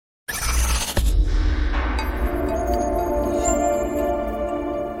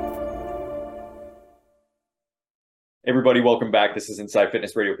Everybody, welcome back. This is Inside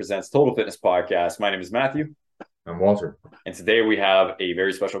Fitness Radio presents Total Fitness Podcast. My name is Matthew, I'm Walter. and today we have a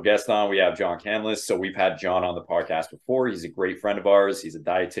very special guest on. We have John Canlas. So we've had John on the podcast before. He's a great friend of ours. He's a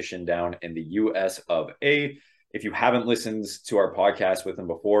dietitian down in the US of A. If you haven't listened to our podcast with him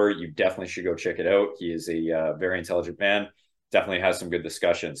before, you definitely should go check it out. He is a very intelligent man. Definitely has some good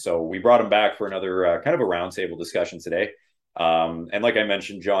discussion. So we brought him back for another kind of a roundtable discussion today. And like I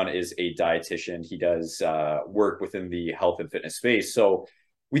mentioned, John is a dietitian. He does work within the health and fitness space. So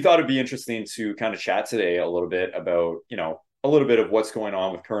we thought it'd be interesting to kind of chat today a little bit about, a little bit of what's going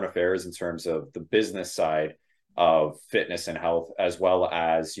on with current affairs in terms of the business side of fitness and health, as well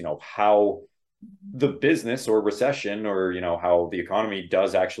as, how the business or recession or, how the economy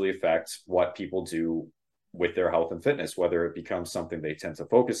does actually affect what people do with their health and fitness, whether it becomes something they tend to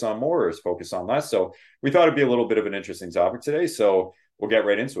focus on more or is focus on less. So we thought it'd be a little bit of an interesting topic today. So we'll get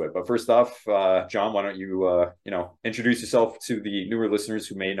right into it. But first off, John, why don't you, introduce yourself to the newer listeners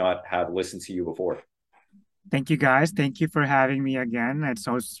who may not have listened to you before? Thank you guys. Thank you for having me again. It's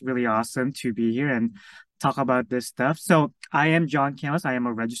always really awesome to be here and talk about this stuff. So I am John Canlas. I am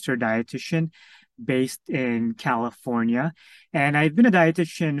a registered dietitian based in California, and I've been a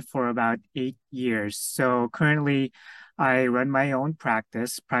dietitian for about 8 years. So currently I run my own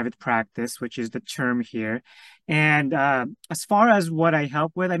practice, private practice, which is the term here. And as far as what I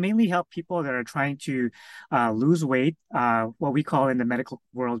help with, I mainly help people that are trying to lose weight, what we call in the medical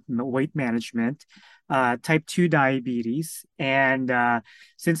world weight management, type 2 diabetes. And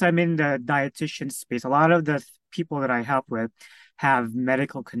since I'm in the dietitian space, a lot of the people that I help with have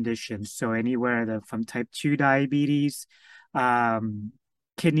medical conditions. So from type 2 diabetes, um,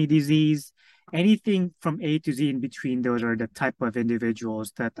 kidney disease, anything from A to Z in between, those are the type of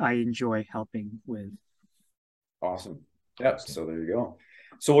individuals that I enjoy helping with. Awesome. Yeah. So there you go.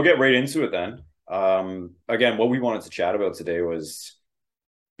 So we'll get right into it then. Again, what we wanted to chat about today was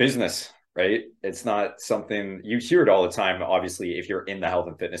business, right? It's not something you hear it all the time. Obviously, if you're in the health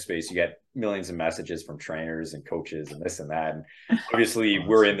and fitness space, you get millions of messages from trainers and coaches and this and that. And obviously,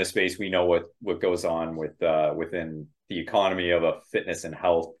 we're in the space. We know what goes on within the economy of a fitness and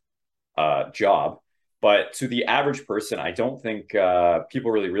health job. But to the average person, I don't think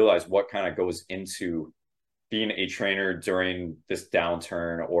people really realize what kind of goes into being a trainer during this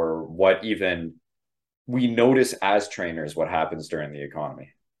downturn, or what even we notice as trainers what happens during the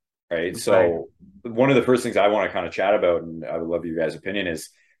economy. Right. So one of the first things I want to kind of chat about, and I would love your guys' opinion, is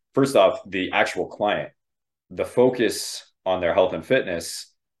first off, the actual client, the focus on their health and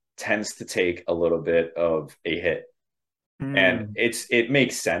fitness tends to take a little bit of a hit. And Mm. it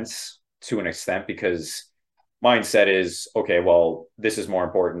makes sense to an extent, because mindset is, okay, well, this is more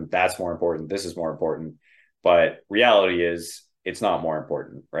important, that's more important, this is more important. But reality is it's not more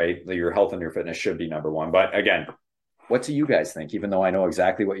important, right? Your health and your fitness should be number one. But again, what do you guys think? Even though I know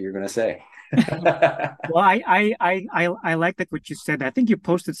exactly what you're going to say. Well, I like that what you said. I think you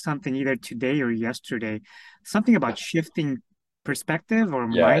posted something either today or yesterday, something about shifting perspective or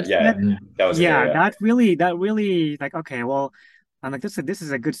Yeah, yeah, mindset. that was today. Yeah, Yeah, that really like, okay, well, I'm like, this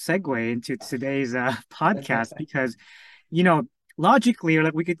is a good segue into today's podcast because, you know, logically, or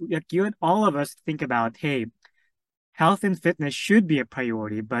like we could, like you and all of us think about, hey, health and fitness should be a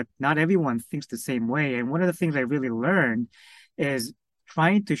priority, but not everyone thinks the same way. And one of the things I really learned is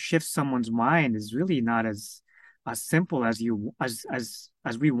trying to shift someone's mind is really not as simple as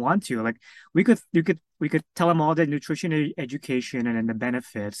as we want to. Like we could tell them all the nutrition education and the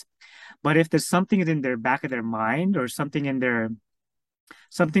benefits, but if there's something in their back of their mind or something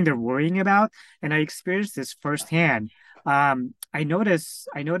they're worrying about. And I experienced this firsthand. I noticed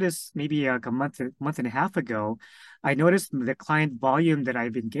maybe like a month and a half ago, I noticed the client volume that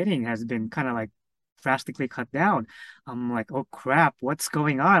I've been getting has been kind of like drastically cut down. I'm like, oh crap, what's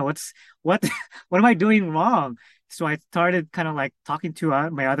going on? What what am I doing wrong? So I started kind of like talking to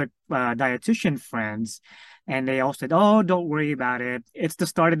my other dietitian friends, and they all said, "Oh, don't worry about it. It's the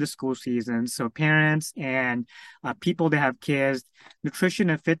start of the school season, so parents and people that have kids, nutrition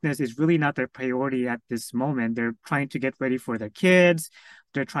and fitness is really not their priority at this moment. They're trying to get ready for their kids.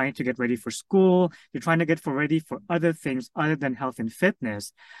 They're trying to get ready for school. They're trying to get ready for other things other than health and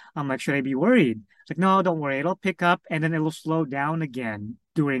fitness." I'm like, should I be worried? It's like, no, don't worry. It'll pick up and then it'll slow down again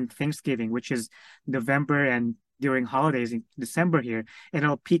during Thanksgiving, which is November, and during holidays in December here, and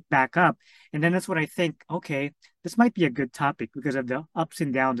it'll peak back up. And then that's what I think, okay, this might be a good topic because of the ups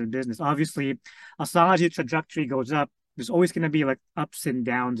and downs in business. Obviously, as long as your trajectory goes up, there's always going to be like ups and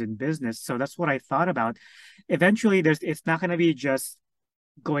downs in business. So that's what I thought about. Eventually, it's not going to be just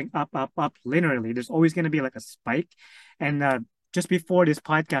going up, up, up linearly. There's always going to be like a spike. And just before this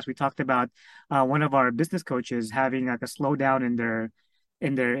podcast, we talked about one of our business coaches having like a slowdown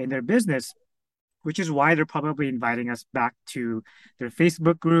in their business, which is why they're probably inviting us back to their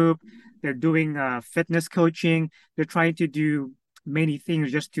Facebook group. They're doing fitness coaching. They're trying to do many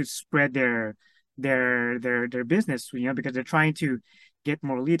things just to spread their business, because they're trying to get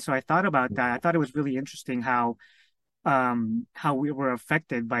more leads. So I thought about that. I thought it was really interesting how we were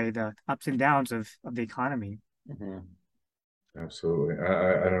affected by the ups and downs of the economy. Mhm. Absolutely.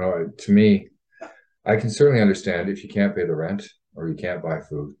 I don't know. To me, I can certainly understand if you can't pay the rent or you can't buy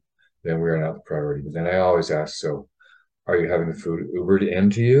food, then we are not the priority. But then I always ask, so are you having the food Ubered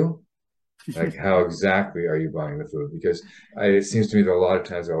into you? Like, how exactly are you buying the food? Because it seems to me that a lot of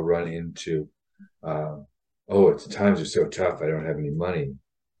times I'll run into, uh, oh, it's times are so tough. I don't have any money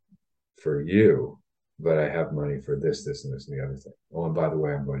for you, but I have money for this, this, and this, and the other thing. Oh, and by the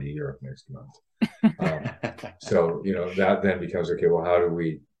way, I'm going to Europe next month. So, that then becomes, okay, well, how do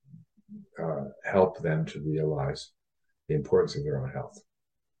we help them to realize the importance of their own health?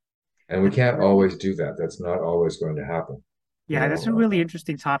 And we That's can't really, always do that. That's not always going to happen. You yeah, that's a know, really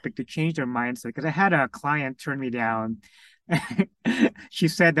interesting topic to change their mindset because I had a client turn me down. She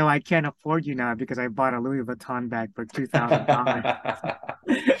said, "No, I can't afford you now because I bought a Louis Vuitton bag for $2,000."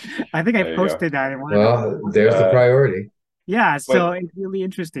 I think I There you go. posted that in one of the well, posts. there's the priority. Yeah, so But it's really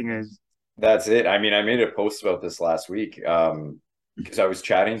interesting is that's it. I mean, I made a post about this last week because I was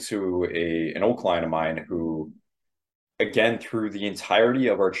chatting to an old client of mine who, again, through the entirety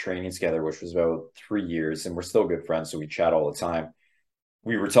of our training together, which was about 3 years, and we're still good friends, so we chat all the time.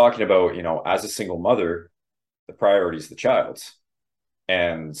 We were talking about, as a single mother, the priority is the child.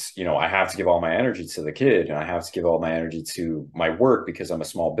 And, I have to give all my energy to the kid and I have to give all my energy to my work because I'm a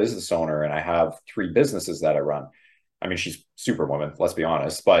small business owner and I have 3 businesses that I run. I mean, she's superwoman, let's be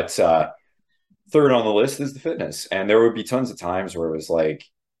honest. But third on the list is the fitness. And there would be tons of times where it was like,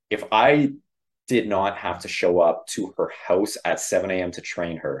 if I did not have to show up to her house at 7 a.m. to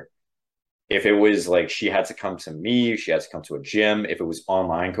train her, if it was like she had to come to me, she had to come to a gym, if it was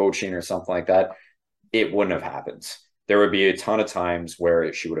online coaching or something like that, it wouldn't have happened. There would be a ton of times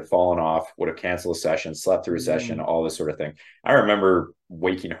where she would have fallen off, would have canceled a session, slept through a session, mm, all this sort of thing. I remember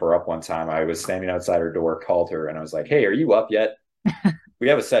waking her up one time. I was standing outside her door, called her, and I was like, "Hey, are you up yet? We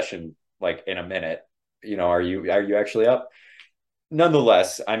have a session like in a minute. Are you actually up?"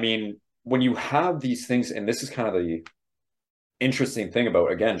 Nonetheless, I mean, when you have these things, and this is kind of the interesting thing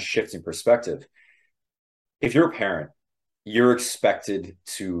about, again, shifting perspective. If you're a parent, you're expected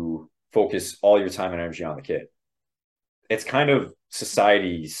to focus all your time and energy on the kid. It's kind of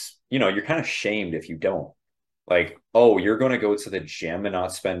society's, you're kind of shamed if you don't. Like, oh, you're going to go to the gym and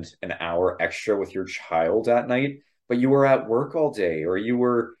not spend an hour extra with your child at night, but you were at work all day, or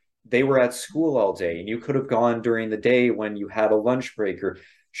they were at school all day, and you could have gone during the day when you had a lunch break, or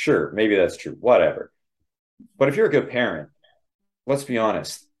sure, maybe that's true, whatever. But if you're a good parent, let's be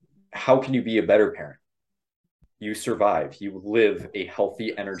honest, how can you be a better parent? You survive, you live a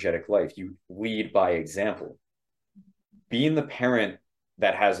healthy, energetic life, you lead by example. Being the parent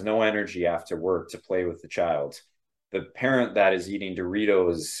that has no energy after work to play with the child, the parent that is eating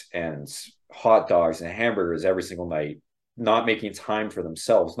Doritos and hot dogs and hamburgers every single night, not making time for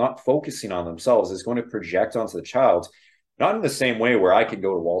themselves, not focusing on themselves, is going to project onto the child, not in the same way where I can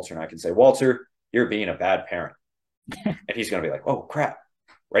go to Walter and I can say, "Walter, you're being a bad parent." And he's going to be like, "Oh, crap."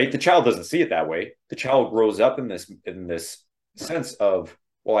 Right? The child doesn't see it that way. The child grows up in this sense of,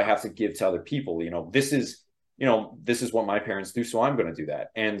 well, I have to give to other people. This is what my parents do, so I'm going to do that.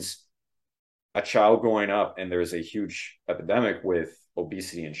 And a child growing up, and there's a huge epidemic with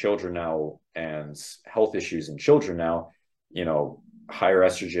obesity in children now and health issues in children now, higher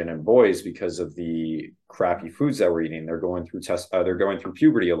estrogen in boys because of the crappy foods that we're eating. They're going through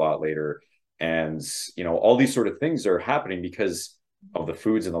puberty a lot later. And, all these sort of things are happening because of the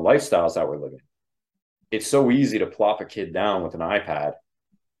foods and the lifestyles that we're living. It's so easy to plop a kid down with an iPad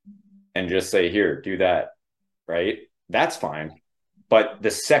and just say, "Here, do that." Right? That's fine. But the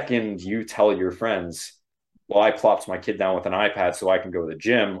second you tell your friends, "Well, I plopped my kid down with an iPad so I can go to the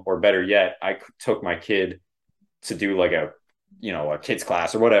gym," or better yet, "I took my kid to do like a kids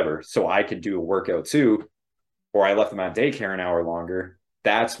class or whatever so I could do a workout too," or "I left them at daycare an hour longer,"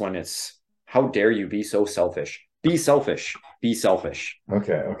 that's when it's, how dare you be so selfish? Be selfish. Be selfish.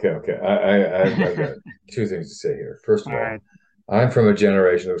 Okay. I've got two things to say here. First of all all, right. I'm from a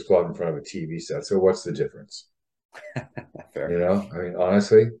generation that was plugged in front of a TV set. So what's the difference? Fair. I mean,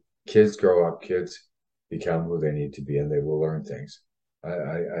 honestly, kids grow up, kids become who they need to be, and they will learn things.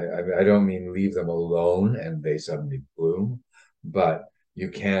 I don't mean leave them alone and they suddenly bloom, but you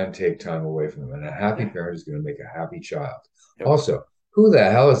can take time away from them. And a happy Yeah. parent is going to make a happy child. Yep. Also, who the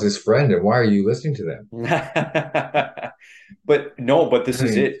hell is this friend and why are you listening to them? But no, but this I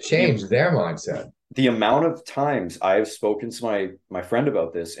is mean, it. change their mindset. The amount of times I've spoken to my friend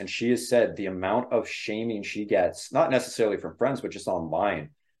about this, and she has said the amount of shaming she gets, not necessarily from friends, but just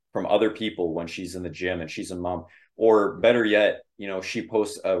online from other people when she's in the gym and she's a mom, or better yet, she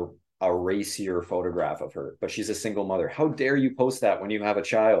posts a racier photograph of her, but she's a single mother. How dare you post that when you have a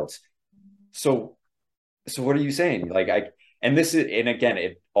child? So, so what are you saying? And this is, and again,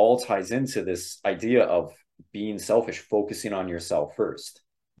 it all ties into this idea of being selfish, focusing on yourself first.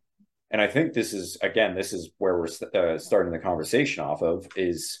 And I think this is, again, this is where we're starting the conversation off of,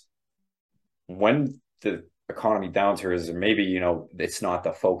 is when the economy downturns and maybe, it's not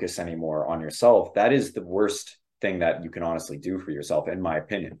the focus anymore on yourself. That is the worst thing that you can honestly do for yourself, in my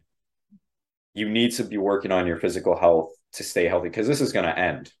opinion. You need to be working on your physical health to stay healthy, because this is going to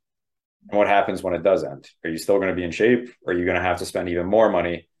end. And what happens when it does end? Are you still going to be in shape? Or are you going to have to spend even more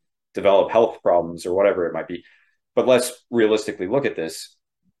money, develop health problems or whatever it might be? But let's realistically look at this.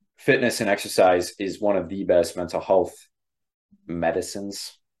 Fitness and exercise is one of the best mental health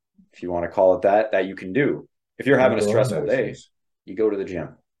medicines, if you want to call it that you can do. If you're having a stressful day, you go to the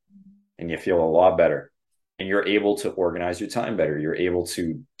gym and you feel a lot better, and you're able to organize your time better. You're able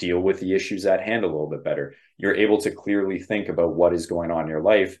to deal with the issues at hand a little bit better. You're able to clearly think about what is going on in your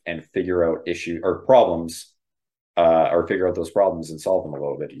life and figure out issues or problems, or figure out those problems and solve them a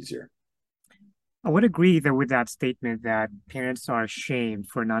little bit easier. I would agree that with that statement that parents are ashamed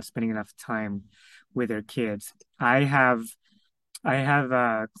for not spending enough time with their kids. I have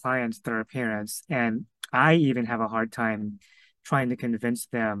clients that are parents, and I even have a hard time trying to convince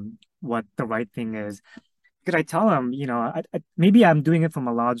them what the right thing is. Because I tell them, maybe I'm doing it from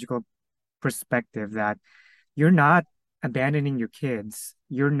a logical perspective that you're not abandoning your kids.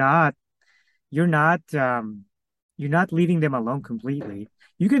 You're not you're not leaving them alone completely.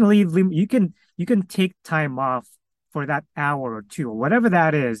 You can leave them, you can take time off for that hour or two or whatever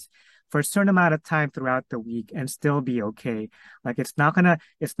that is for a certain amount of time throughout the week and still be okay. Like it's not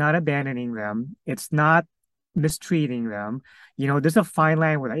abandoning them. It's not mistreating them. There's a fine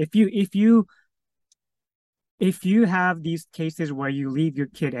line with that. If you have these cases where you leave your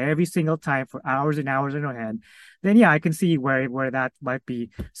kid every single time for hours and hours on end, then yeah, I can see where that might be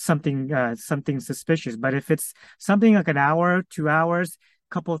something suspicious. But if it's something like an hour, 2 hours,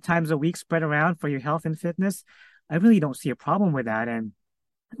 a couple of times a week spread around for your health and fitness, I really don't see a problem with that. And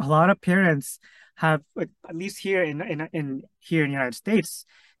a lot of parents have, like, at least here in the United States,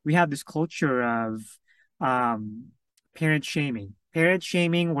 we have this culture of um, parent shaming,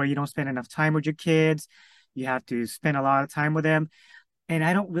 where you don't spend enough time with your kids. You have to spend a lot of time with them, and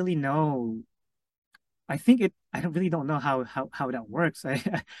I don't really know. I don't really don't know how that works.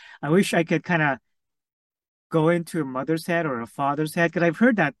 I wish I could kind of go into a mother's head or a father's head, because I've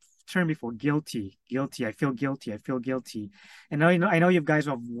heard that term before. Guilty. I feel guilty. I feel guilty. And I know you guys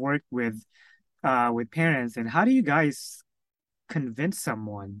have worked with parents. And how do you guys convince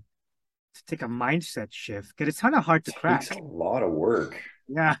someone to take a mindset shift? Because it's kind of hard to It takes crack. a lot of work.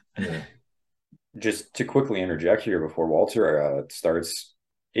 Yeah. Yeah. Just to quickly interject here before Walter starts,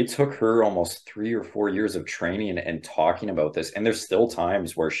 it took her almost 3 or 4 years of training and talking about this. And there's still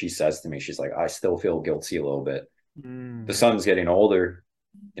times where she says to me, she's like, I still feel guilty a little bit. The Mm. son's getting older,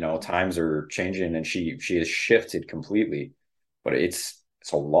 times are changing, and she has shifted completely. But it's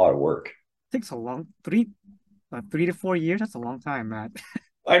a lot of work. Takes a long 3 to 4 years. That's a long time, Matt.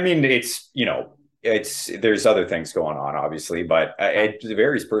 I mean, it's there's other things going on, obviously, but it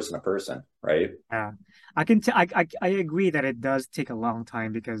varies person to person, right? Yeah, I agree that it does take a long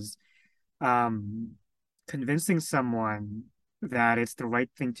time, because um, convincing someone that it's the right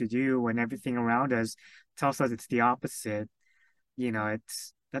thing to do when everything around us tells us it's the opposite,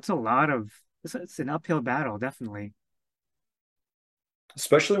 that's a lot of it's an uphill battle, definitely.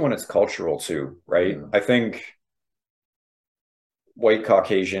 Especially when it's cultural too, right? Yeah. I think white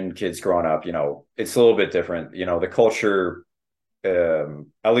Caucasian kids growing up, it's a little bit different. The culture,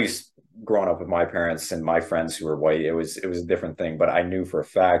 at least growing up with my parents and my friends who were white, it was a different thing. But I knew for a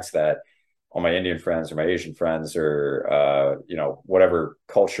fact that all my Indian friends or my Asian friends, or whatever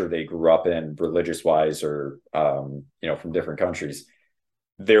culture they grew up in, religious wise, or from different countries,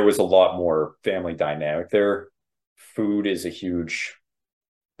 there was a lot more family dynamic there. Food is a huge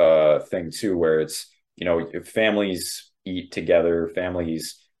thing too, where it's, if families eat together,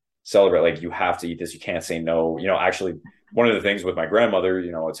 families celebrate, like, you have to eat this, you can't say no. Actually, one of the things with my grandmother,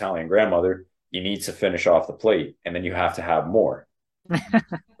 Italian grandmother, you need to finish off the plate and then you have to have more,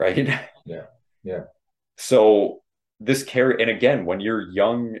 right? Yeah. Yeah. So this carry, and again, when you're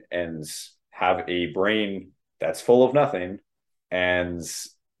young and have a brain that's full of nothing, and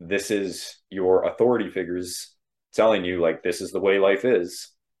this is your authority figures telling you like this is the way life is,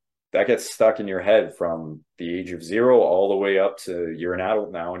 that gets stuck in your head from the age of 0 all the way up to you're an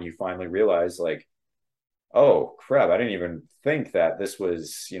adult now, and you finally realize like, oh crap, I didn't even think that this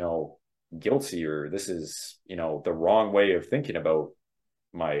was, guilty, or this is, the wrong way of thinking about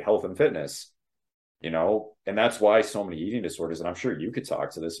my health and fitness. And that's why so many eating disorders, and I'm sure you could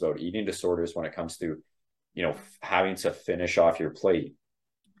talk to this about eating disorders when it comes to, having to finish off your plate.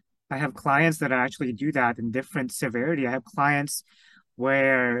 I have clients that actually do that in different severity. I have clients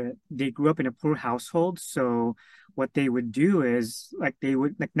where they grew up in a poor household. So what they would do is like they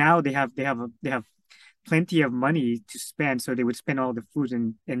would like now they have plenty of money to spend. So they would spend all the foods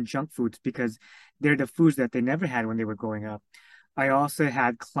and junk foods because they're the foods that they never had when they were growing up. I also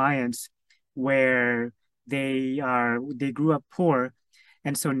had clients where they grew up poor.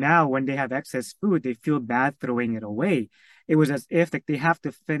 And so now when they have excess food, they feel bad throwing it away. It was as if like they have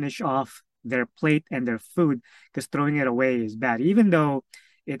to finish off their plate and their food because throwing it away is bad, even though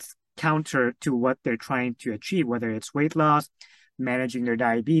it's counter to what they're trying to achieve, whether it's weight loss, managing their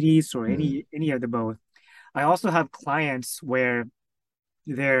diabetes, or Mm. any of the both. I also have clients where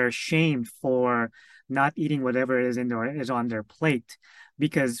they're shamed for not eating whatever is on their plate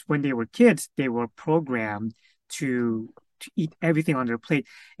because when they were kids, they were programmed to eat everything on their plate,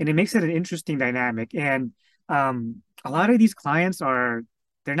 and it makes it an interesting dynamic. And a lot of these clients are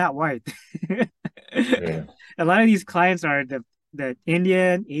they're not white. Yeah. A lot of these clients are the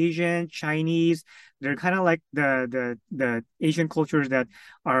Indian, Asian, Chinese. They're kind of like the Asian cultures that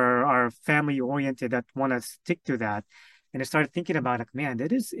are family oriented that want to stick to that. And I started thinking about like, man,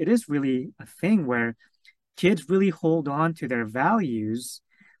 it is really a thing where kids really hold on to their values,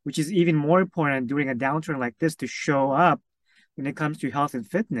 which is even more important during a downturn like this to show up when it comes to health and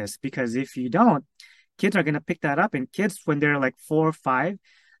fitness. Because if you don't, kids are going to pick that up. And kids, when they're like 4 or 5,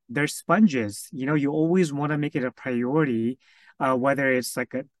 they're sponges. You always want to make it a priority, whether it's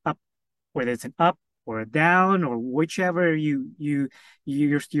like a up, whether it's an up or a down, or whichever your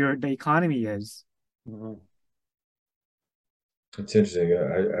the economy is. Mhm. It's interesting.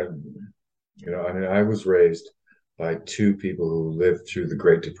 I mean, I was raised by two people who lived through the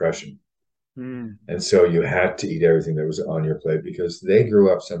Great Depression. Mm, And so you had to eat everything that was on your plate because they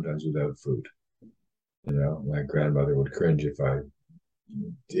grew up sometimes without food. My grandmother would cringe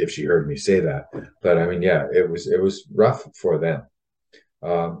if she heard me say that. But I mean, yeah, it was rough for them.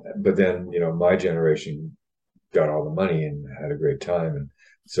 But then, my generation got all the money and had a great time, and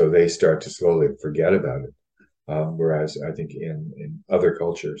so they start to slowly forget about it. Whereas I think in other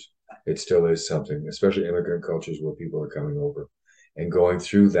cultures, it still is something, especially immigrant cultures where people are coming over and going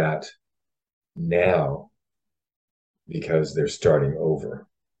through that now because they're starting over.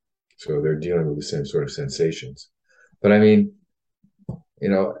 So they're dealing with the same sort of sensations. But I mean, you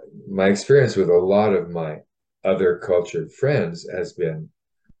know, my experience with a lot of my other cultured friends has been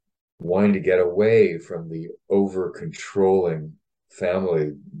wanting to get away from the over controlling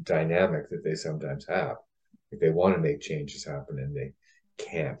family dynamic that they sometimes have. Like they want to make changes happen and they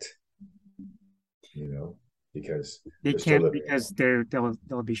can't, you know, because they they're still can't living at because home.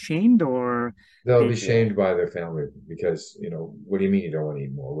 they'll be shamed, or They'll they be Yeah. shamed by their family because, what do you mean you don't want to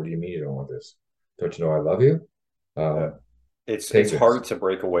eat more? What do you mean you don't want this? Don't you know I love you? Uh, Um, it's take hard this. to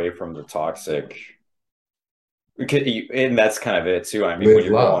break away from the toxic, and that's kind of it too. I mean, when With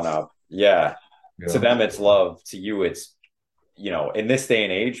you're growing love, up, yeah, you to know? them it's love. To you, it's, in this day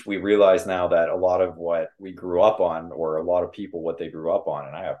and age, we realize now that a lot of what we grew up on, or a lot of people what they grew up on,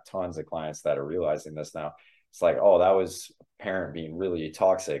 and I have tons of clients that are realizing this now. It's like, oh, that was a parent being really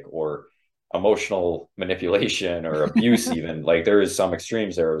toxic, or emotional manipulation, or abuse. Even like there is some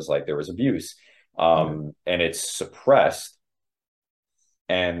extremes. There was abuse, Yeah. and it's suppressed.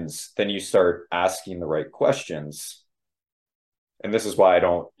 And then you start asking the right questions. And this is why I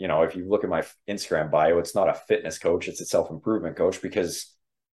don't, if you look at my Instagram bio, it's not a fitness coach, it's a self-improvement coach, because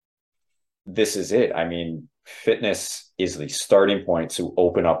this is it. I mean, fitness is the starting point to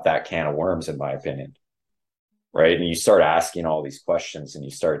open up that can of worms, in my opinion. Right. And you start asking all these questions and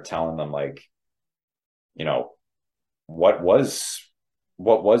you start telling them like, you know, what was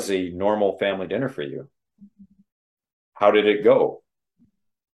what was a normal family dinner for you? How did it go?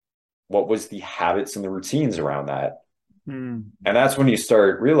 What was the habits and the routines around that? mm, And that's when you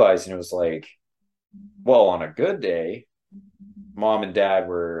start realizing it was like, well, on a good day, mom and dad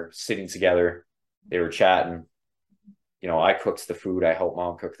were sitting together, they were chatting. I cooked the food, I helped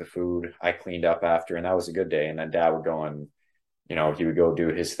mom cook the food, I cleaned up after, and that was a good day. And then dad would go and, he would go do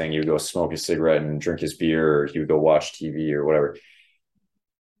his thing. He would go smoke a cigarette and drink his beer, or he would go watch TV or whatever.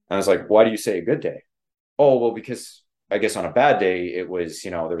 And I was like, why do you say a good day? Oh, well, because I guess on a bad day, it was,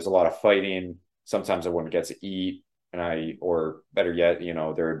 there was a lot of fighting. Sometimes I wouldn't get to eat. Or better yet,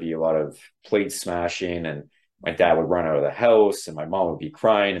 there would be a lot of plate smashing, and my dad would run out of the house and my mom would be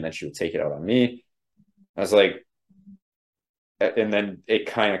crying, and then she would take it out on me. I was like, and then it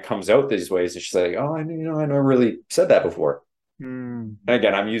kind of comes out these ways. And she's like, oh, I never really said that before. Mm. And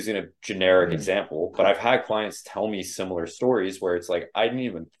again, I'm using a generic Mm. example, but I've had clients tell me similar stories where it's like, I didn't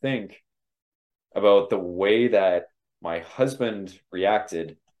even think about the way that my husband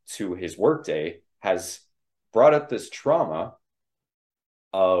reacted to his workday has brought up this trauma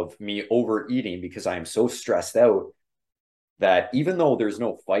of me overeating because I am so stressed out that even though there's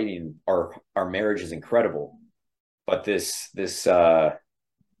no fighting, our marriage is incredible. But this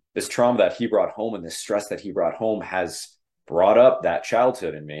trauma that he brought home and this stress that he brought home has brought up that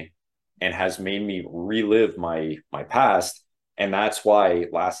childhood in me and has made me relive my past. And that's why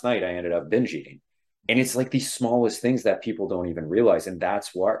last night I ended up binge eating. And it's like these smallest things that people don't even realize. And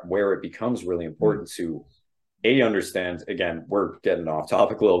that's where it becomes really important to understand. Again, we're getting off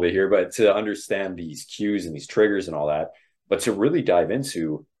topic a little bit here, but to understand these cues and these triggers and all that, but to really dive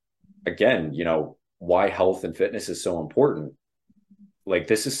into, again, why health and fitness is so important. Like,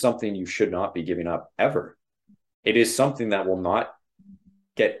 this is something you should not be giving up ever. It is something that will not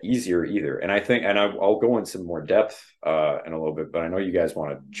get easier either. And I think, and I'll go into more depth in a little bit, but I know you guys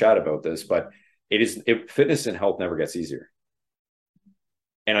want to chat about this, but fitness and health never gets easier.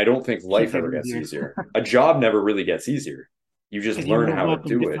 And I don't think life ever gets easier. A job never really gets easier. You just learn how to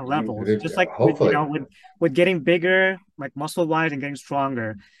do it. Levels. Just like hopefully, with getting bigger, like muscle wise and getting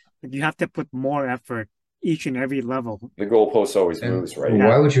stronger, you have to put more effort each and every level. The goalpost always moves, right?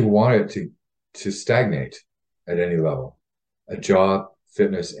 Why would you want it to stagnate at any level? A job,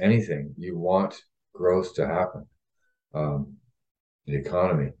 fitness, anything. You want growth to happen. The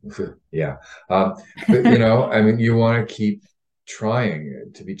economy, yeah. But I mean, you want to keep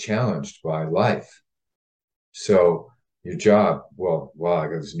trying to be challenged by life. So your job, well, wow, I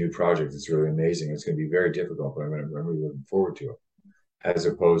got this new project that's really amazing. It's going to be very difficult, but I'm really looking forward to it. As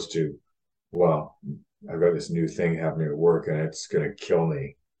opposed to, well, I've got this new thing happening at work and it's going to kill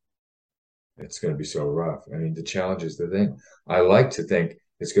me. It's going to be so rough. I mean, the challenge is the thing. I like to think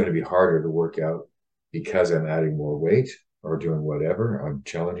it's going to be harder to work out because I'm adding more weight or doing whatever. I'm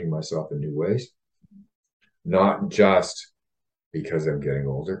challenging myself in new ways, not just because I'm getting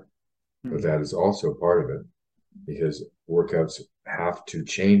older, but that is also part of it, because workouts have to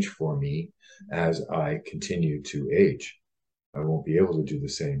change for me as I continue to age. I won't be able to do the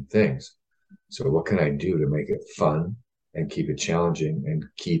same things. So what can I do to make it fun and keep it challenging and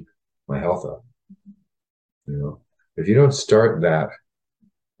keep my health up? If you don't start that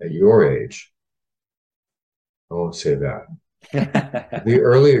at your age, I won't say that. The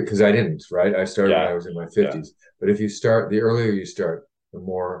earlier, because I didn't, right? I started when I was in my 50s. Yeah. But if you start, the earlier you start, the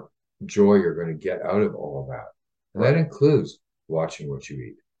more joy you're going to get out of all of that. And that includes watching what you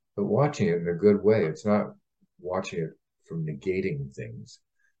eat, but watching it in a good way. It's not watching it from negating things.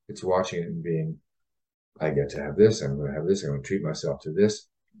 It's watching it and being, I get to have this, I'm going to have this, I'm going to treat myself to this.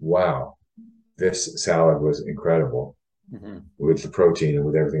 Wow, this salad was incredible with the protein and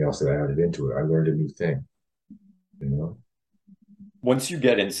with everything else that I added into it. I learned a new thing, Once you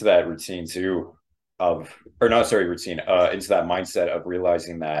get into that routine too, into that mindset of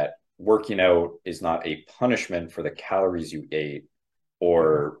realizing that working out is not a punishment for the calories you ate,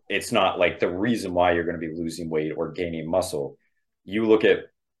 or it's not like the reason why you're going to be losing weight or gaining muscle. You look at,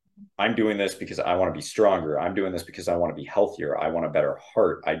 I'm doing this because I want to be stronger. I'm doing this because I want to be healthier. I want a better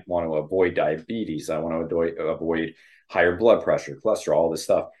heart. I want to avoid diabetes. I want to avoid higher blood pressure, cholesterol, all this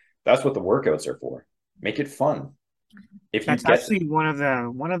stuff. That's what the workouts are for. Make it fun. It's actually one of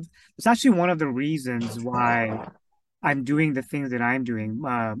the reasons why I'm doing the things that I'm doing.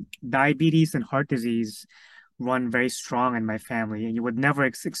 Diabetes and heart disease run very strong in my family, and you would never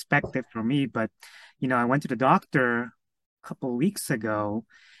expect it from me. But I went to the doctor a couple of weeks ago,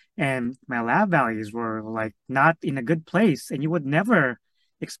 and my lab values were like not in a good place, and you would never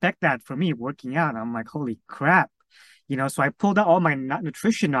expect that from me working out. I'm like, holy crap. So I pulled out all my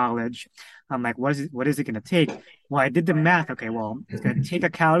nutrition knowledge. I'm like, what is it going to take? Well, I did the math. Okay, well, it's going to take a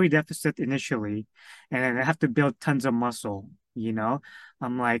calorie deficit initially, and then I have to build tons of muscle,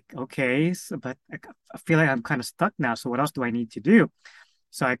 I'm like, okay, but I feel like I'm kind of stuck now. So what else do I need to do?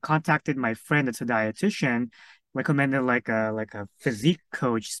 So I contacted my friend that's a dietitian, recommended like a physique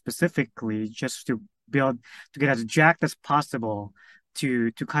coach specifically just to get as jacked as possible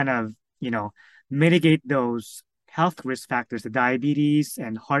to kind of, mitigate those health risk factors, the diabetes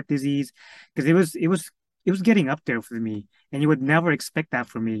and heart disease, because it was getting up there for me, and you would never expect that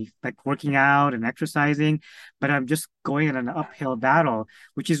from me, like working out and exercising, but I'm just going in an uphill battle,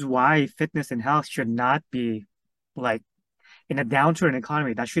 which is why fitness and health should not be like in a downturn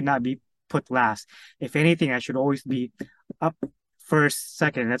economy. That should not be put last. If anything, I should always be up first,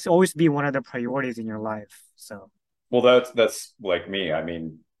 second. That's always be one of the priorities in your life. So, Well, that's like me. I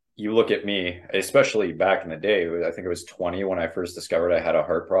mean, you look at me, especially back in the day. I think I was 20 when I first discovered I had a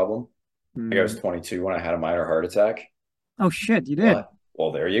heart problem. I think I was 22 when I had a minor heart attack. oh shit, you did. What?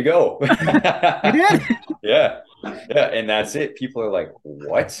 Well, there you go. You did? Yeah. Yeah. And that's it. People are like,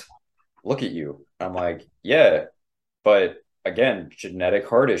 what? Look at you. I'm like, yeah. But again, genetic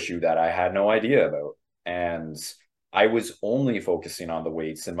heart issue that I had no idea about. And I was only focusing on the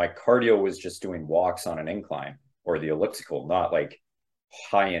weights, and my cardio was just doing walks on an incline or the elliptical, not like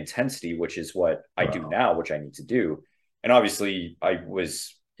high intensity, which is what I do now, which I need to do. And obviously I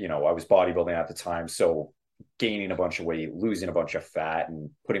was bodybuilding at the time. So gaining a bunch of weight, losing a bunch of fat, and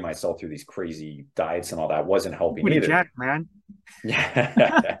putting myself through these crazy diets and all that wasn't helping Pretty either. jacked, man.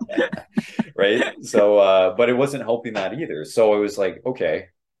 Yeah. Right. So, but it wasn't helping that either. So it was like, okay,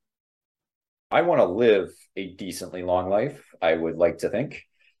 I want to live a decently long life. I would like to think,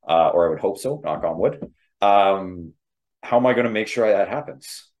 or I would hope so, knock on wood. How am I going to make sure that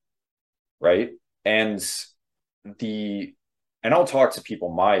happens? Right. And and I'll talk to people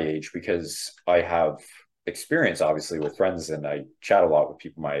my age because I have experience, obviously, with friends, and I chat a lot with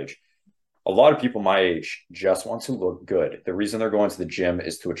people my age. A lot of people my age just want to look good. The reason they're going to the gym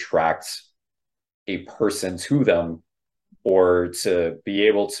is to attract a person to them, or to be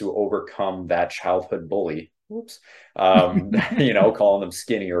able to overcome that childhood bully. Whoops. Calling them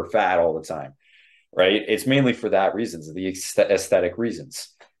skinny or fat all the time. Right. It's mainly for that reasons, the aesthetic reasons.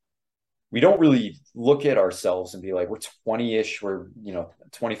 We don't really look at ourselves and be like, we're 20-ish, we're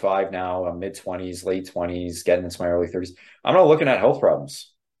 25 now, I'm mid-20s, late 20s, getting into my early 30s. I'm not looking at health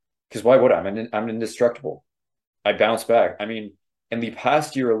problems, because why would I? I'm indestructible. I bounce back. I mean, in the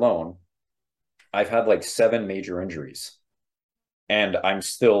past year alone, I've had like 7 major injuries, and I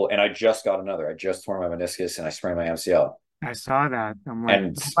just got another. I just tore my meniscus and I sprained my MCL. I saw that. I'm like,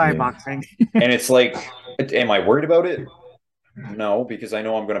 And bye boxing. and it's like, am I worried about it? No, because I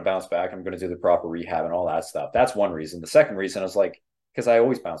know I'm going to bounce back. I'm going to do the proper rehab and all that stuff. That's one reason. The second reason is like, because I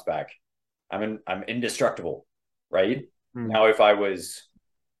always bounce back. I'm indestructible, right? Now, if I was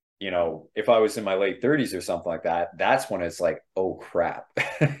in my late 30s or something like that, that's when it's like, oh crap.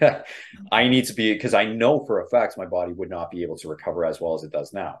 I need to be, because I know for a fact my body would not be able to recover as well as it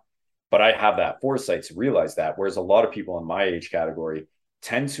does now. But I have that foresight to realize that. Whereas a lot of people in my age category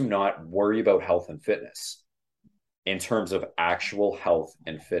tend to not worry about health and fitness in terms of actual health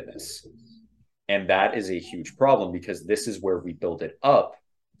and fitness. And that is a huge problem, because this is where we build it up.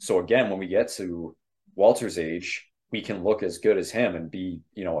 So again, when we get to Walter's age, we can look as good as him and be,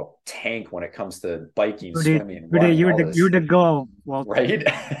 a tank when it comes to biking, swimming, running, You're the goal, Walter. right?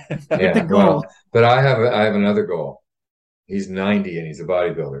 You're the goal. Well, but I have another goal. He's 90 and he's a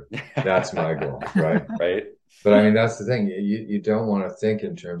bodybuilder. That's my goal, right? Right. But I mean, that's the thing. You don't want to think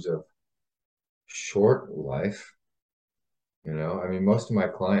in terms of short life. I mean, most of my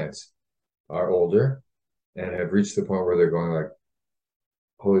clients are older and have reached the point where they're going like,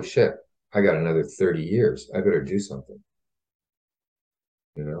 holy shit, I got another 30 years. I better do something.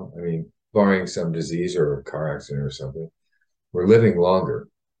 I mean, barring some disease or a car accident or something, we're living longer.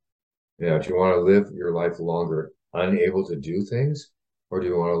 Do you want to live your life longer unable to do things, or do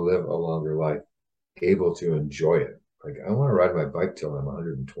you want to live a longer life able to enjoy it? Like, I want to ride my bike till I'm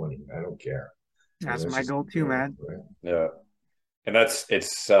 120. I don't care. That's my goal too, man. Right? Yeah. And that's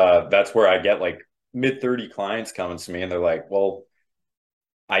where I get like mid-30 clients coming to me, and they're like, well,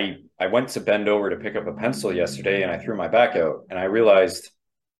 I went to bend over to pick up a pencil yesterday and I threw my back out, and I realized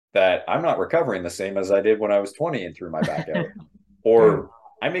that I'm not recovering the same as I did when I was 20 and threw my back out. Or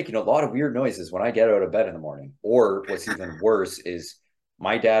I'm making a lot of weird noises when I get out of bed in the morning. Or what's even worse is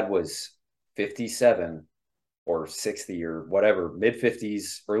my dad was 57 or 60 or whatever, mid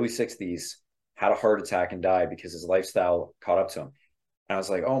 50s, early 60s, had a heart attack and died because his lifestyle caught up to him. And I was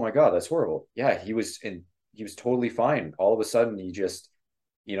like, oh my God, that's horrible. Yeah, he was totally fine. All of a sudden he just,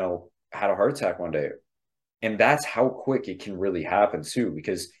 had a heart attack one day. And that's how quick it can really happen too,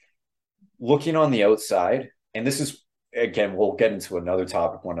 because looking on the outside, and this is, again, we'll get into another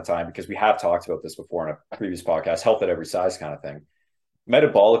topic one at a time, because we have talked about this before in a previous podcast, health at every size kind of thing.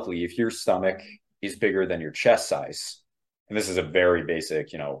 Metabolically, if your stomach is bigger than your chest size, and this is a very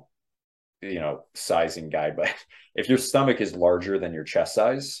basic, sizing guide, but if your stomach is larger than your chest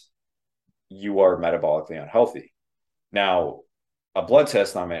size, you are metabolically unhealthy. Now, a blood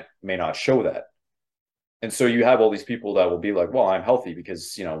test may not show that. And so you have all these people that will be like, well, I'm healthy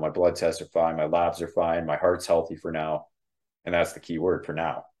because, my blood tests are fine, my labs are fine, my heart's healthy for now. And that's the key word, for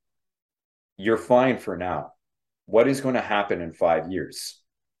now. You're fine for now. What is going to happen in 5 years?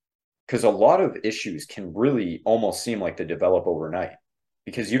 Because a lot of issues can really almost seem like they develop overnight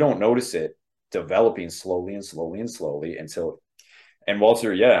because you don't notice it developing slowly and slowly and slowly until. And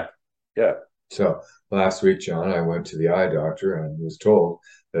Walter, yeah, yeah. So last week, John, I went to the eye doctor and was told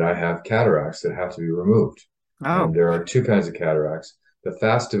that I have cataracts that have to be removed. And Oh, there are two kinds of cataracts, the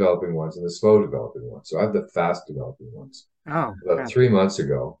fast developing ones and the slow developing ones. So I have the fast developing ones. oh, About crap. 3 months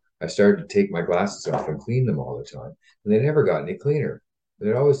ago, I started to take my glasses off and clean them all the time, and they never got any cleaner. And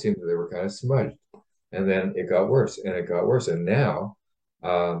it always seemed that they were kind of smudged. And then it got worse and it got worse. And now,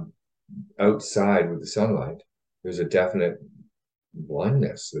 um, outside with the sunlight, there's a definite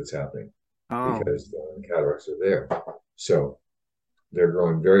blindness that's happening Oh, because the cataracts are there. So they're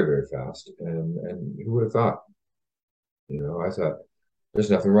growing very, very fast. And who would have thought? I thought there's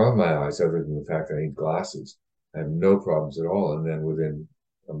nothing wrong with my eyes other than the fact that I need glasses. I have no problems at all. And then within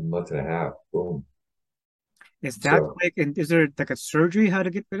a month and a half, boom. is that So like, and is there like a surgery how to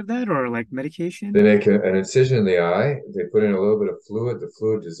get rid of that or like they medication? make an incision in the eye. They put in a little bit of fluid. The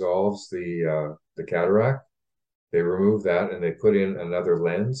fluid dissolves the cataract. They remove that and they put in another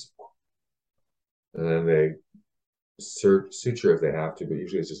lens. And then they suture if they have to, but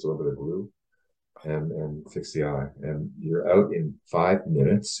usually it's just a little bit of glue and fix the eye. And you're out in 5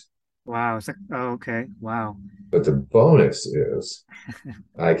 minutes. Wow. It's like, oh, okay. Wow. But the bonus is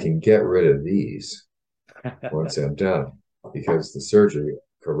I can get rid of these once I'm done because the surgery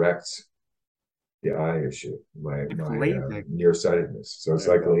corrects the eye issue, Like my LASIK. nearsightedness. So it's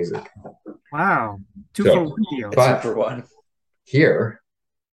There like you go. LASIK. Wow. Two for So, one deal. A two but for one. here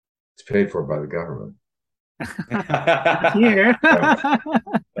it's paid for by the government. Here. So,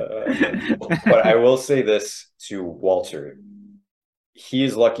 But I will say this to Walter. He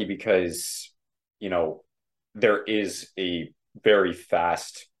is lucky because, you know, there is a very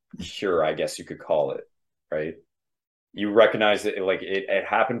fast cure, I guess you could call it, right? You recognize it, like it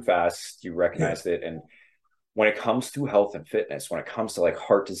happened fast, you yeah, recognized it. And when it comes to health and fitness, when it comes to like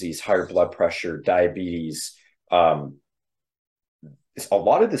heart disease, higher blood pressure, diabetes, um, a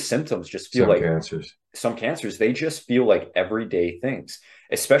lot of the symptoms just feel some like cancers. some cancers, they just feel like everyday things,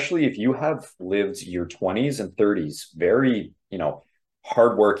 especially if you have lived your 20s and 30s very,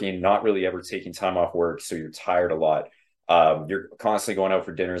 hardworking, not really ever taking time off work. So you're tired a lot. You're constantly going out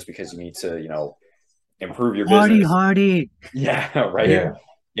for dinners because you need to, improve your Hardy, business. hardy. Yeah, right. Yeah,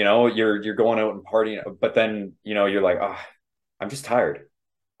 You're going out and partying, but then, you're like, oh, I'm just tired.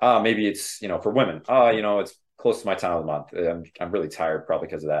 Maybe it's, for women, it's close to my time of the month. I'm really tired probably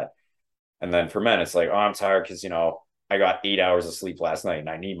because of that. And then for men, it's like, oh, I'm tired because, I got 8 hours of sleep last night and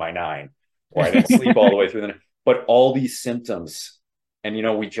I need my nine, or I didn't sleep all the way through the night. But all these symptoms, and,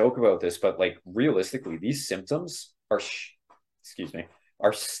 we joke about this, but like realistically, these symptoms excuse me,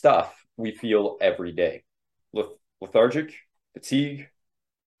 are stuff we feel every day. Lethargic, fatigue,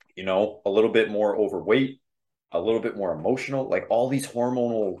 a little bit more overweight, a little bit more emotional, like all these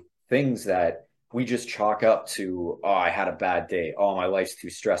hormonal things that we just chalk up to, oh, I had a bad day. Oh, my life's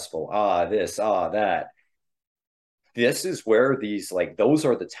too stressful. This, that. This is where those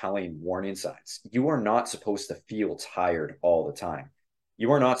are the telling warning signs. You are not supposed to feel tired all the time.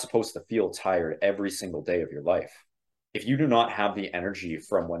 You are not supposed to feel tired every single day of your life. If you do not have the energy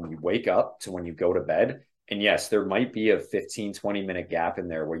from when you wake up to when you go to bed, and yes, there might be a 15, 20-minute gap in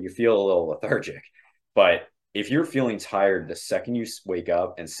there where you feel a little lethargic, but if you're feeling tired the second you wake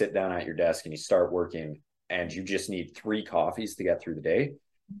up and sit down at your desk and you start working and you just need 3 coffees to get through the day,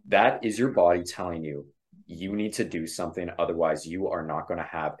 that is your body telling you you need to do something. Otherwise, you are not going to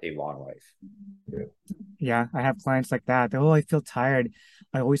have a long life. yeah. Yeah, I have clients like that. Oh, I feel tired.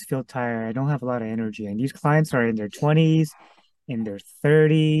 I always feel tired. I don't have a lot of energy. And these clients are in their 20s, in their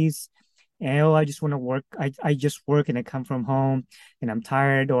 30s. And oh, I just want to work. I just work and I come from home and I'm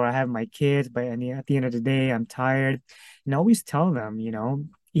tired, or I have my kids, but at the end of the day, I'm tired. And I always tell them,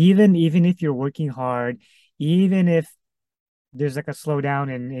 even if you're working hard, even if there's like a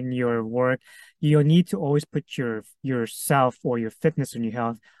slowdown in your work, you need to always put yourself or your fitness and your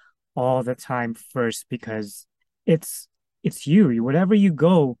health all the time first, because it's it's you. Whatever you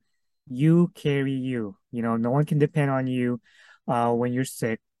go, you carry you. No one can depend on you when you're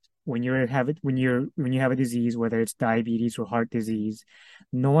sick, when you have a disease, whether it's diabetes or heart disease.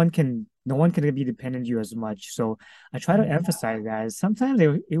 No one can be dependent on you as much. So I try to emphasize that. Sometimes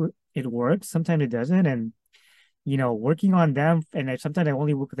it works, sometimes it doesn't, and working on them, and sometimes I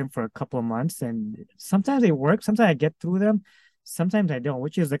only work with them for a couple of months, and sometimes they work, sometimes I get through them, sometimes I don't,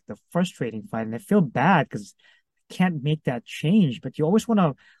 which is like the frustrating part. And I feel bad because I can't make that change, but you always want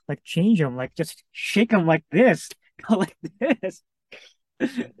to like change them, like just shake them like this, go like this.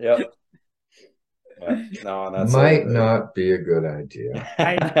 Yep. Yeah. No, and that's Might not be a good idea.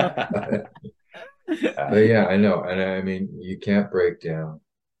 I know. But yeah, I know. And I mean, you can't break down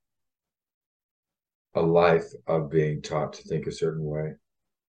a life of being taught to think a certain way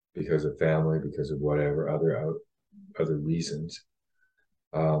because of family, because of whatever other reasons,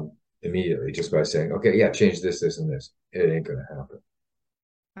 immediately just by saying, okay, yeah, change this, this, and this. It ain't going to happen.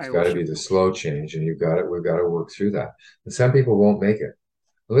 It's I got to wish be it the was. slow change, and we've got to work through that. And some people won't make it.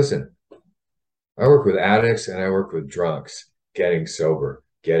 Listen, I work with addicts and I work with drunks getting sober,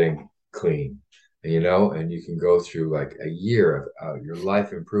 getting clean. And you can go through like a year of your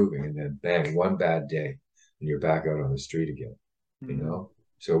life improving, and then bang, one bad day, and you're back out on the street again, you Mm, know?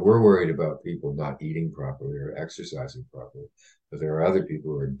 So we're worried about people not eating properly or exercising properly, but there are other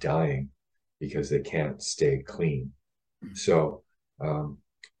people who are dying because they can't stay clean. So um,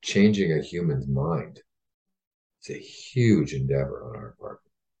 changing a human's mind is a huge endeavor on our part.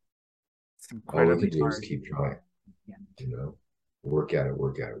 it's All we can incredibly do is hard. keep trying, Yeah. work at it,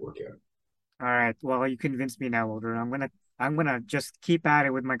 work at it, work at it. All right. Well, you convinced me now, Older. I'm gonna just keep at it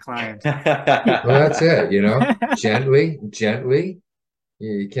with my clients. Well, that's it, gently, gently.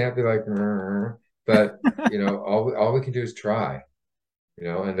 You can't be like, "Rrr," but all we can do is try,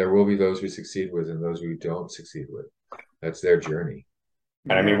 and there will be those we succeed with and those we don't succeed with. That's their journey.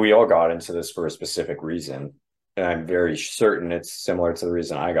 And I mean, Yeah. we all got into this for a specific reason. And I'm very certain it's similar to the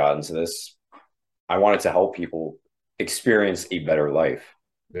reason I got into this. I wanted to help people experience a better life.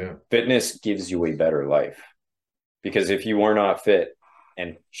 Yeah. Fitness gives you a better life because if you are not fit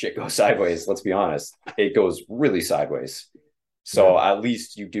and shit goes sideways, let's be honest, it goes really sideways. Yeah. So at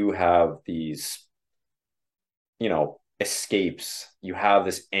least you do have these, escapes. You have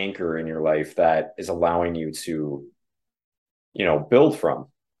this anchor in your life that is allowing you to, build from.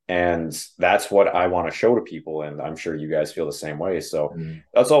 And that's what I want to show to people. And I'm sure you guys feel the same way. So Mm.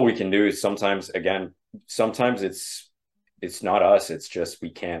 that's all we can do. Sometimes, again, sometimes it's not us. It's just we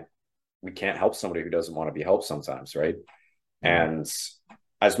can't help somebody who doesn't want to be helped sometimes, right? Yeah. And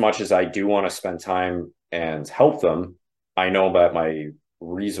as much as I do want to spend time and help them, I know that my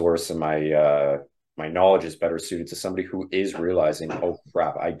resource and my knowledge is better suited to somebody who is realizing, oh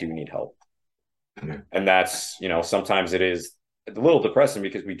crap, I do need help. Yeah. And that's, sometimes it is a little depressing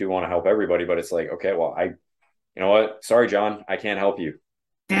because we do want to help everybody, but it's like, okay, well, you know what? Sorry, John, I can't help you.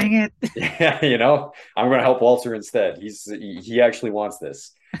 Dang it. Yeah, I'm going to help Walter instead. He actually wants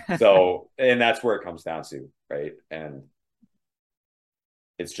this. So, and that's where it comes down to, right? And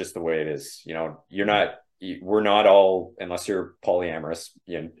it's just the way it is. We're not all, unless you're polyamorous,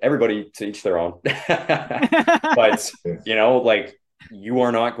 everybody to each their own. But, Yeah. like you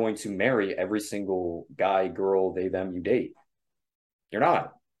are not going to marry every single guy, girl, they, them you date. You're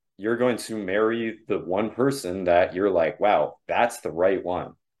not. You're going to marry the one person that you're like, wow, that's the right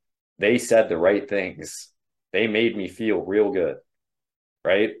one. They said the right things. They made me feel real good.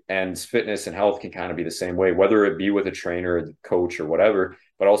 Right. And fitness and health can kind of be the same way, whether it be with a trainer, a coach, or whatever,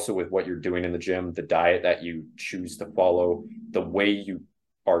 but also with what you're doing in the gym, the diet that you choose to follow, the way you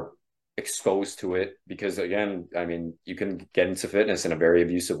are exposed to it. Because again, I mean, you can get into fitness in a very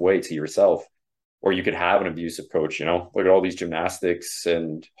abusive way to yourself, or you could have an abusive coach. Look at all these gymnastics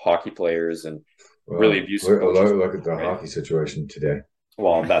and hockey players and really Well, abusive coaches, look at the right? hockey situation today.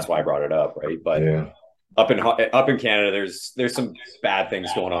 Well, that's why I brought it up, right? But Yeah. up in Canada, there's some bad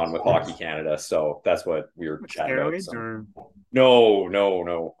things going on with Hockey Canada, so that's what we were With chatting about. steroids So or no, no,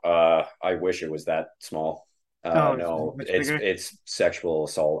 no. I wish it was that small. oh, it's No, much it's bigger. it's sexual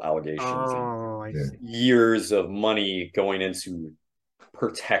assault allegations and Oh, I Yeah. see. years of money going into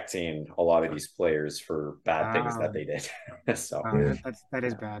protecting a lot of these players for bad things that Wow. they did. So Wow, Yeah. that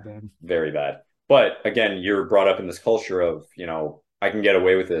is bad then. very bad. But again, you're brought up in this culture of, I can get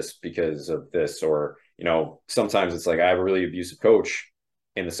away with this because of this, or, sometimes it's like I have a really abusive coach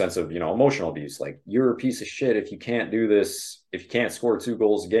in the sense of, emotional abuse. Like, you're a piece of shit if you can't do this, if you can't score 2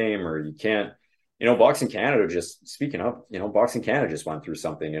 goals a game, or you can't, Boxing Canada just speaking of, Boxing Canada just went through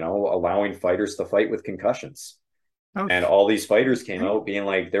something, allowing fighters to fight with concussions. Oh, And all these fighters came out being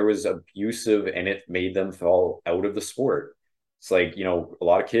like there was abusive and it made them fall out of the sport. It's like, a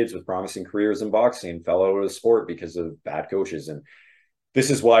lot of kids with promising careers in boxing fell out of the sport because of bad coaches. And this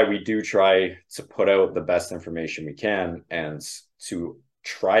is why we do try to put out the best information we can and to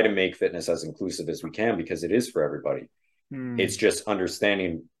try to make fitness as inclusive as we can because it is for everybody. hmm. It's just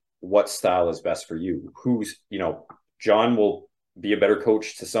understanding what style is best for you. John will be a better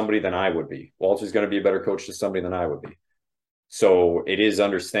coach to somebody than I would be. Walter's going to be a better coach to somebody than I would be. So it is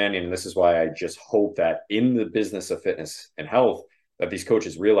understanding, and this is why I just hope that in the business of fitness and health, that these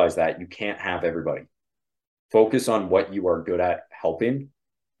coaches realize that you can't have everybody. Focus on what you are good at helping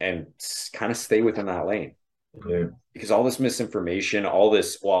and kind of stay within that lane. Yeah. Because all this misinformation, all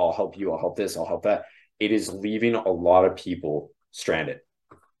this, well, I'll help you, I'll help this, I'll help that, it is leaving a lot of people stranded.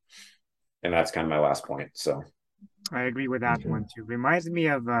 And that's kind of my last point. So I agree with that one too. Reminds me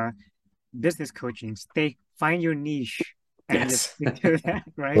of business coaching. Find your niche and just yes. do that,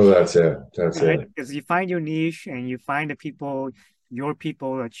 right? Well, that's it. That's Right? it. Because you find your niche and you find your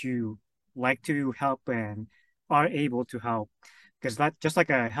people that you like to help and are able to help. Because that just like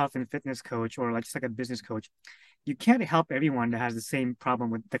a health and fitness coach or like just like a business coach, you can't help everyone that has the same problem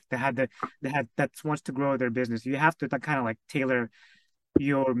with that wants to grow their business. You have to kind of like tailor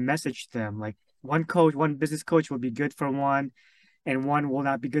your message to them. Like one business coach will be good for one, and one will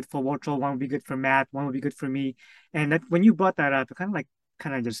not be good for Walter. One will be good for Matt. One will be good for me. And that when you brought that up, it kind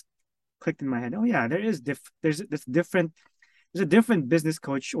of just clicked in my head. Oh yeah, there's a different business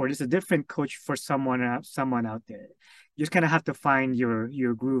coach, or there's a different coach for someone out there. You just kind of have to find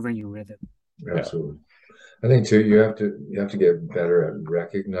your groove and your rhythm. Absolutely. I think too, you have to get better at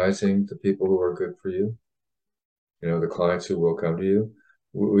recognizing the people who are good for you. The clients who will come to you.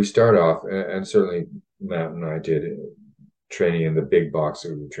 We start off, and certainly Matt and I did training in the big box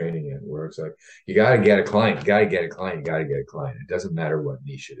that we were training in, where it's like, you got to get a client, you got to get a client, you got to get a client. It doesn't matter what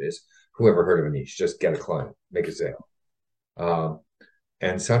niche it is. Whoever heard of a niche, just get a client, make a sale.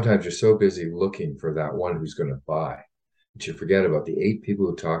 And sometimes you're so busy looking for that one who's going to buy that you forget about the 8 people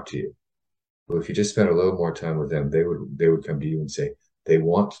who talk to you. Well, if you just spend a little more time with them, they would come to you and say they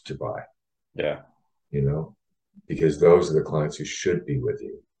want to buy. Yeah. Because those are the clients who should be with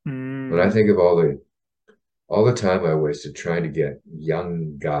you. Mm. When I think of all the time I wasted trying to get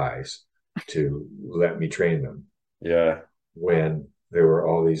young guys to let me train them. Yeah. When there were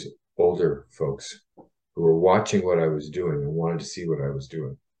all these older folks who were watching what I was doing and wanted to see what I was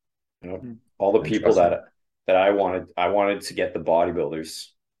doing. All the people that I wanted to get the bodybuilders,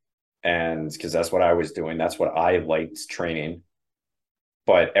 and because that's what I was doing, that's what I liked training.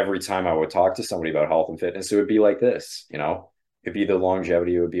 But every time I would talk to somebody about health and fitness, it would be like this, it'd be the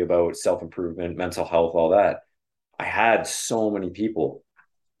longevity, it would be about self-improvement, mental health, all that. I had so many people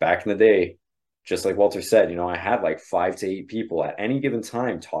back in the day, just like Walter said, I had like 5 to 8 people at any given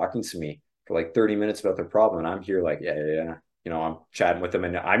time talking to me for like 30 minutes about their problem. And I'm here like, yeah. I'm chatting with them.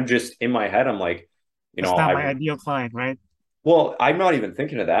 And I'm just in my head, I'm like, That's not my ideal client, right? Well, I'm not even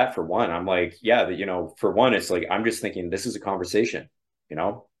thinking of that for one. I'm like, yeah, for one, it's like, I'm just thinking this is a conversation,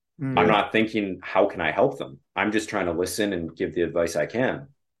 I'm not thinking, how can I help them? I'm just trying to listen and give the advice I can.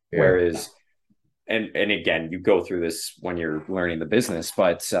 Yeah. Whereas, and again, you go through this when you're learning the business,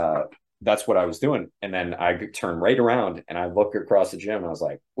 but that's what I was doing. And then I turn right around and I look across the gym and I was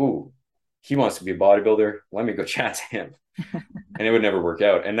like, ooh, he wants to be a bodybuilder. Let me go chat to him. And it would never work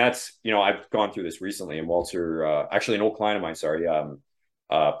out. And that's, I've gone through this recently, and Walter, actually an old client of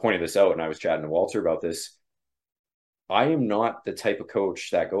mine, pointed this out, and I was chatting to Walter about this. I am not the type of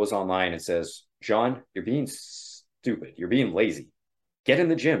coach that goes online and says, John, you're being stupid. You're being lazy. Get in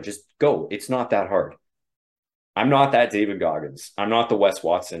the gym. Just go. It's not that hard. I'm not that David Goggins. I'm not the Wes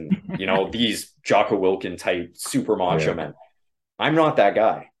Watson, these Jocko Wilkin type super macho men. I'm not that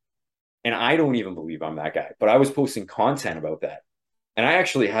guy. And I don't even believe I'm that guy. But I was posting content about that. And I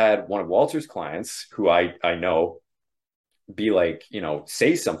actually had one of Walter's clients, who I know, be like,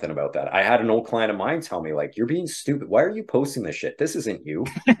 say something about that. I had an old client of mine tell me, like, you're being stupid. Why are you posting this shit? This isn't you.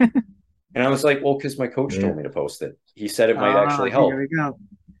 And I was like, well, because my coach told me to post it. He said it might actually help. Here we go.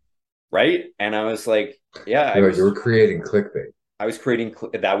 Right. And I was like, yeah. You were creating clickbait. I was creating,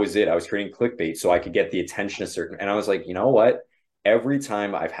 that was it. I was creating clickbait so I could get the attention of certain. And I was like, you know what? Every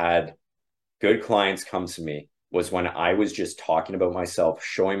time I've had good clients come to me was when I was just talking about myself,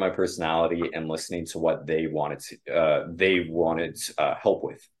 showing my personality, and listening to what they wanted help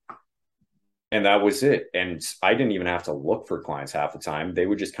with. And that was it. And I didn't even have to look for clients half the time. They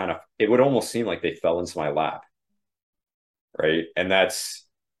would just it would almost seem like they fell into my lap. Right. And that's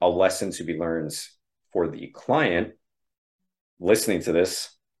a lesson to be learned for the client listening to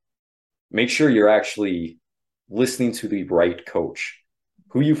this. Make sure you're actually listening to the right coach.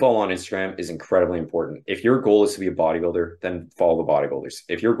 Who you follow on Instagram is incredibly important. If your goal is to be a bodybuilder, then follow the bodybuilders.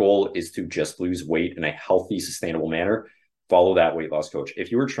 If your goal is to just lose weight in a healthy, sustainable manner, follow that weight loss coach.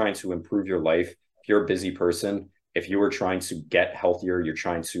 If you are trying to improve your life, if you're a busy person, if you are trying to get healthier, you're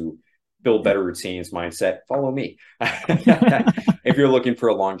trying to build better routines, mindset, follow me. If you're looking for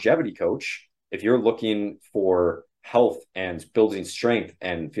a longevity coach, if you're looking for health and building strength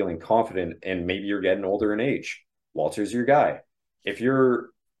and feeling confident, and maybe you're getting older in age, Walter's your guy. If you're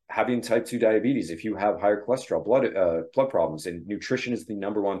having type 2 diabetes, if you have higher cholesterol, blood problems, and nutrition is the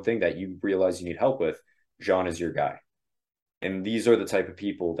number one thing that you realize you need help with, John is your guy. And these are the type of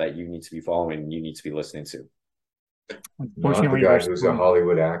people that you need to be following, you need to be listening to. Not the guy who's a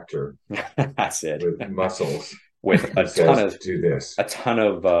Hollywood actor. That's it. With muscles. With a ton of do this. A ton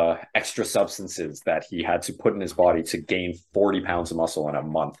of extra substances that he had to put in his body to gain 40 pounds of muscle in a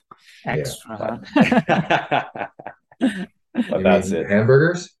month. Extra. But that's it.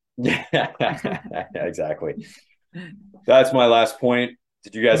 Hamburgers? Yeah, exactly. That's my last point.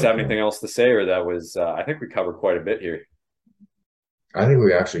 Did you guys have anything else to say, or that was? I think we covered quite a bit here. I think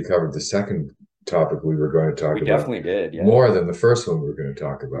we actually covered the second topic we were going to talk about. We definitely did. Yeah. More than the first one we were going to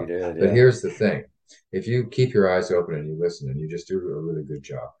talk about. We did, but here's the thing. If you keep your eyes open and you listen and you just do a really good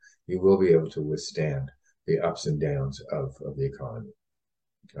job, you will be able to withstand the ups and downs of the economy.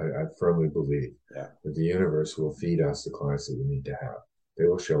 I firmly believe that the universe will feed us the clients that we need to have. They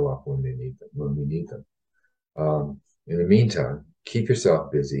will show up when they need them, when we need them. In the meantime, keep yourself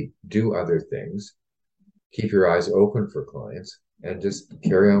busy, do other things, keep your eyes open for clients, and just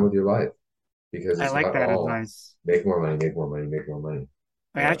carry on with your life. Because it's I like that advice. Make more money, make more money, make more money.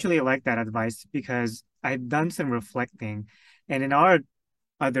 I actually like that advice because I've done some reflecting, and in our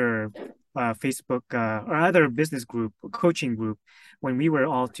other Facebook or other business group, coaching group, when we were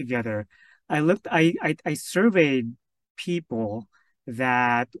all together, I surveyed people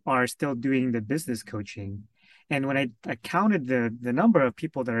that are still doing the business coaching. And when I counted the number of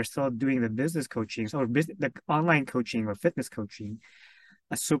people that are still doing the business coaching or the online coaching or fitness coaching,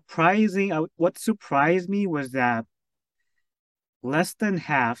 what surprised me was that less than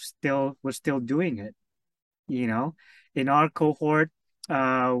half were still doing it. In our cohort,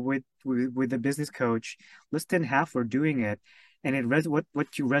 with the business coach, less than half were doing it, and what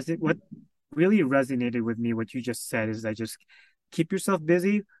really resonated with me. What you just said is that just keep yourself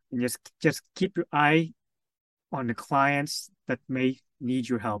busy and just keep your eye on the clients that may need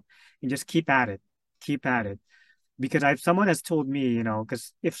your help, and just keep at it. Because someone has told me,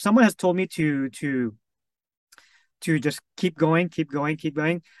 because if someone has told me to just keep going,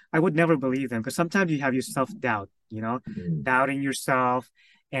 I would never believe them, because sometimes you have your self-doubt, doubting yourself,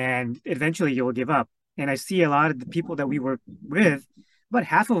 and eventually you'll give up. And I see a lot of the people that we work with, about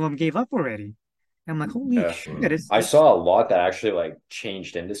half of them gave up already. And I'm like, holy shit. I saw a lot that actually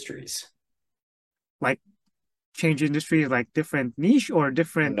changed industries. Like change industries, like different niche or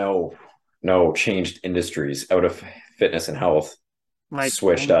different? No, changed industries out of fitness and health. Like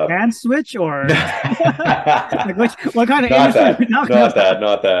switched up. Can switch or what kind of not industry? Not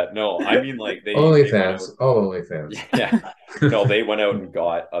that. No, I mean they OnlyFans. OnlyFans. Yeah. No, they went out and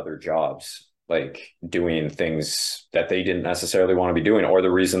got other jobs, doing things that they didn't necessarily want to be doing, or the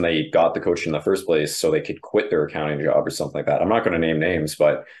reason they got the coach in the first place so they could quit their accounting job or something like that. I'm not going to name names,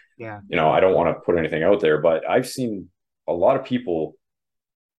 but yeah, I don't want to put anything out there, but I've seen a lot of people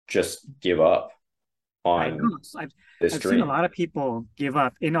just give up on this dream. I've seen a lot of people give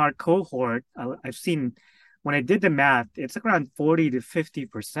up in our cohort. I've seen, when I did the math, it's around 40 to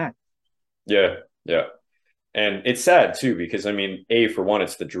 50%. Yeah. And it's sad too, because for one,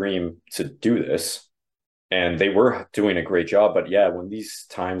 it's the dream to do this, and they were doing a great job. But yeah, when these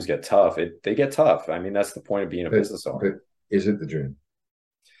times get tough, they get tough. That's the point of being a business owner. But is it the dream?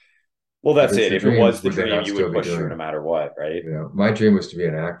 Well, that's it. If it was the dream, you would push through no matter what, right? My dream was to be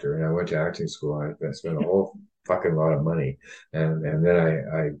an actor, and I went to acting school. I spent a whole fucking lot of money, and then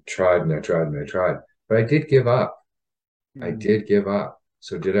I tried and I tried and I tried, but I did give up.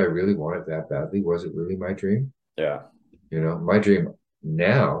 So did I really want it that badly? Was it really my dream? Yeah. My dream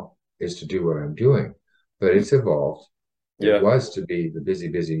now is to do what I'm doing, but it's evolved. Yeah. It was to be the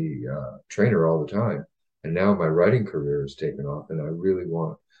busy trainer all the time, and now my writing career has taken off, and I really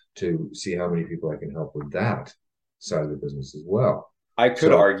want to see how many people I can help with that side of the business as well. I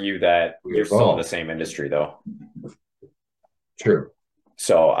could argue that you're still in the same industry, though. True.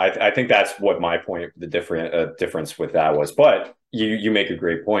 So I think that's what my point, the difference with that was. But you make a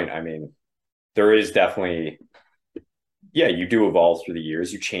great point. There is definitely, you do evolve through the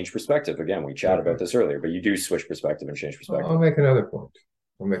years. You change perspective. Again, we chatted about this earlier, but you do switch perspective and change perspective. I'll make another point.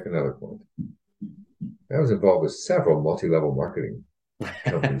 I was involved with several multi-level marketing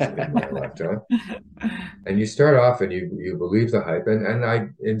companies in my lifetime. And you start off and you believe the hype. And I,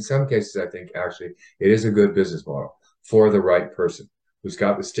 in some cases, I think actually it is a good business model for the right person who's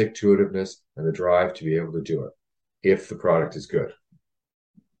got the stick-to-itiveness and the drive to be able to do it if the product is good.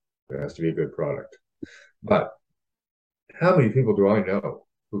 It has to be a good product. But how many people do I know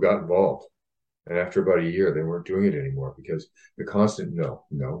who got involved? And after about a year, they weren't doing it anymore because the constant no,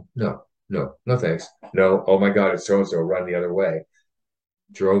 no, no, no, no thanks. No, oh my God, it's so-and-so, run the other way,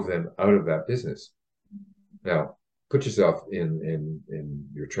 drove them out of that business. Now, put yourself in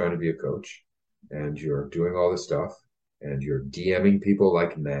you're trying to be a coach and you're doing all this stuff and you're DMing people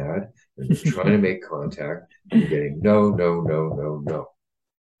like mad and you're trying to make contact and you're getting no, no, no, no, no.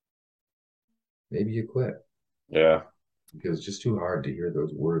 Maybe you quit Yeah. because it's just too hard to hear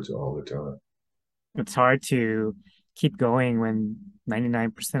those words all the time. It's hard to keep going when 99%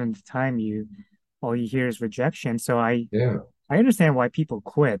 of the time all you hear is rejection. So Yeah, I understand why people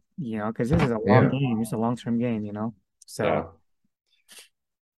quit, because this is a long yeah. game. It's a long-term game, Yeah. So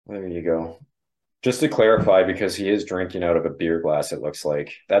There you go. Just to clarify, because he is drinking out of a beer glass, it looks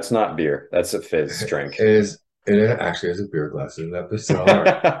like. That's not beer. That's a fizz drink. It is. It actually is a beer glass, isn't that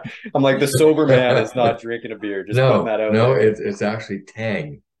bizarre? I'm like, the sober man is not drinking a beer. Just putting No, that out no, there. it's actually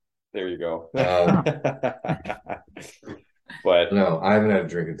Tang. There you go. Um, But no, I haven't had a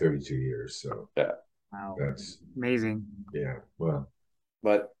drink in 32 years, so yeah. wow, that's amazing. yeah. Well,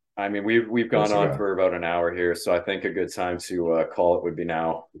 But I mean, we've what's gone you on got? for about an hour here, so I think a good time to call it would be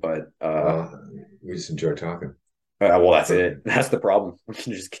now. But We just enjoy talking. well, that's But it. That's the problem. We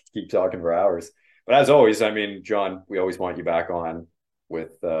can just keep talking for hours. But as always, I mean, John, we always want you back on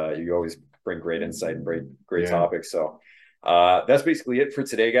with you always bring great insight and great yeah, topics. So that's basically it for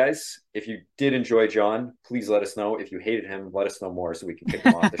today, guys. If you did enjoy John, please let us know. If you hated him, let us know more so we can kick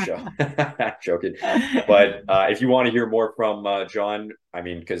him off the show. Joking. But if you want to hear more from John, I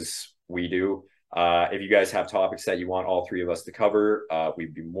mean, because we do. If you guys have topics that you want all three of us to cover,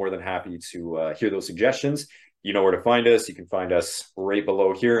 we'd be more than happy to hear those suggestions. You know where to find us. You can find us right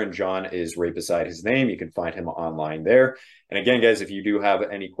below here, and John is right beside his name. You can find him online there. And again, guys, if you do have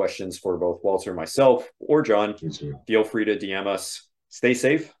any questions for both Walter, myself, or John, feel free to DM us. Stay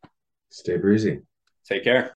safe. stay breezy. Take care.